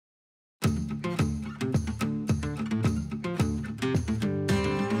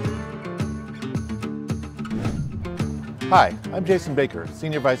Hi, I'm Jason Baker,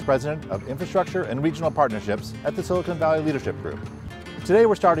 Senior Vice President of Infrastructure and Regional Partnerships at the Silicon Valley Leadership Group. Today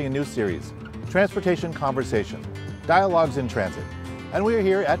we're starting a new series, Transportation Conversation, Dialogues in Transit. And we are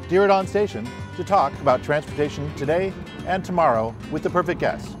here at Diridon Station to talk about transportation today and tomorrow with the perfect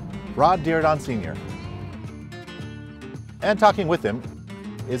guest, Rod Diridon Sr. And talking with him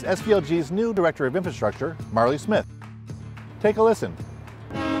is SVLG's new Director of Infrastructure, Marlee Smith. Take a listen.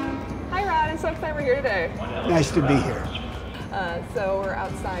 Hi Rod, I'm so excited we're here today. Nice to be here. So we're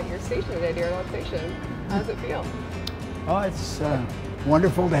outside your station today, Diridon Station. How does it feel? Oh, it's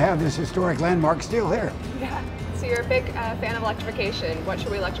wonderful to have this historic landmark still here. Yeah. So you're a big fan of electrification. What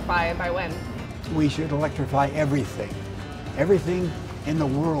should we electrify and by when? We should electrify everything. Everything in the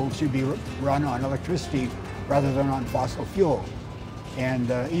world should be run on electricity rather than on fossil fuel. And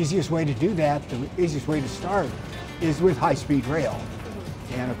the easiest way to do that, the easiest way to start, is with high-speed rail.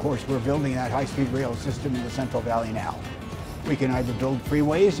 And of course, we're building that high-speed rail system in the Central Valley now. We can either build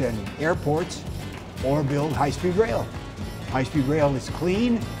freeways and airports or build high-speed rail. High-speed rail is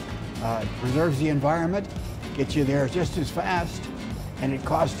clean, preserves the environment, gets you there just as fast, and it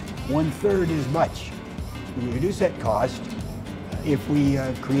costs 1/3 as much. We reduce that cost if we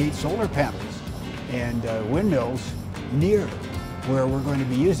create solar panels and windmills near where we're going to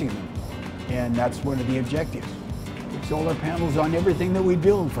be using them. And that's one of the objectives. Solar panels on everything that we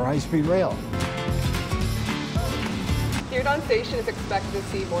build for high-speed rail. Diridon Station is expected to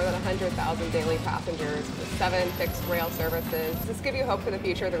see more than 100,000 daily passengers with 7 fixed rail services. Does this give you hope for the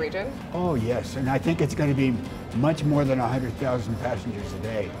future of the region? Oh yes, and I think it's going to be much more than 100,000 passengers a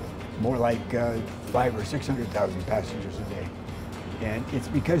day. More like 500,000 or 600,000 passengers a day. And it's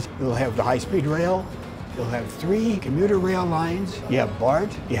because you'll have the high-speed rail, you'll have 3 commuter rail lines, you have BART,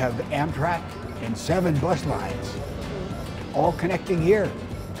 you have Amtrak, and 7 bus lines, all connecting here.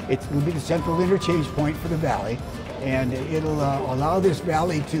 It will be the central interchange point for the valley, and it'll allow this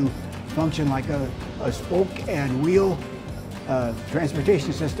valley to function like a spoke and wheel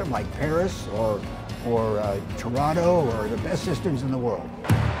transportation system like Paris or Toronto, or the best systems in the world.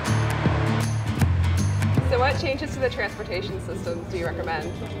 So what changes to the transportation systems do you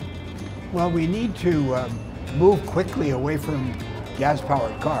recommend? Well, we need to move quickly away from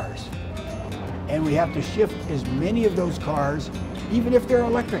gas-powered cars. And we have to shift as many of those cars, even if they're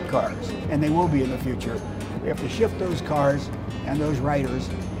electric cars, and they will be in the future. We have to shift those cars and those riders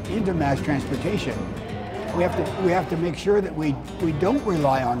into mass transportation. We have to make sure that we don't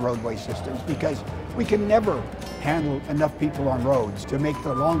rely on roadway systems, because we can never handle enough people on roads to make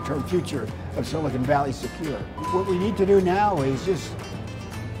the long-term future of Silicon Valley secure. What we need to do now is just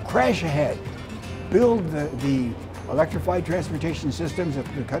crash ahead, build the electrified transportation systems that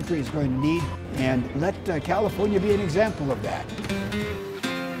the country is going to need, and let California be an example of that.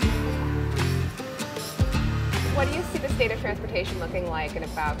 What do you see the state of transportation looking like in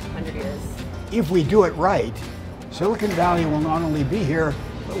about 100 years? If we do it right, Silicon Valley will not only be here,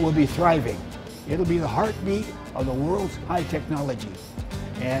 but will be thriving. It'll be the heartbeat of the world's high technology.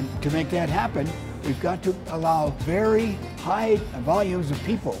 And to make that happen, we've got to allow very high volumes of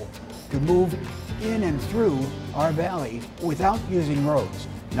people to move in and through our valley without using roads.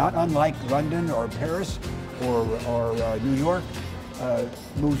 Not unlike London or Paris or New York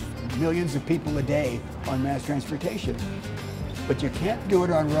moves millions of people a day on mass transportation. But you can't do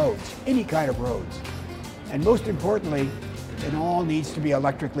it on roads, any kind of roads. And most importantly, it all needs to be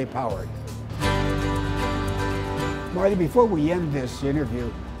electrically powered. Marlee, before we end this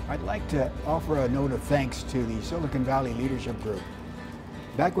interview, I'd like to offer a note of thanks to the Silicon Valley Leadership Group.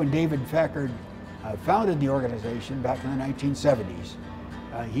 Back when David Packard founded the organization back in the 1970s,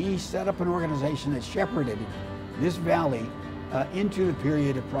 he set up an organization that shepherded this valley into the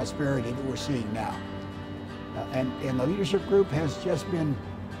period of prosperity that we're seeing now. And the leadership group has just been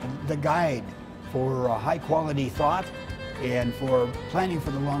the guide for high quality thought and for planning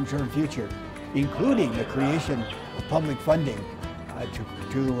for the long-term future, including the creation of public funding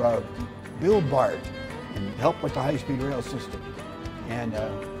to build BART and help with the high-speed rail system. And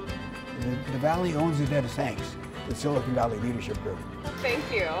the Valley owes a debt of thanks to the Silicon Valley Leadership Group. Thank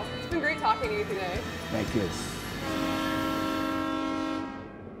you. It's been great talking to you today. Thank you.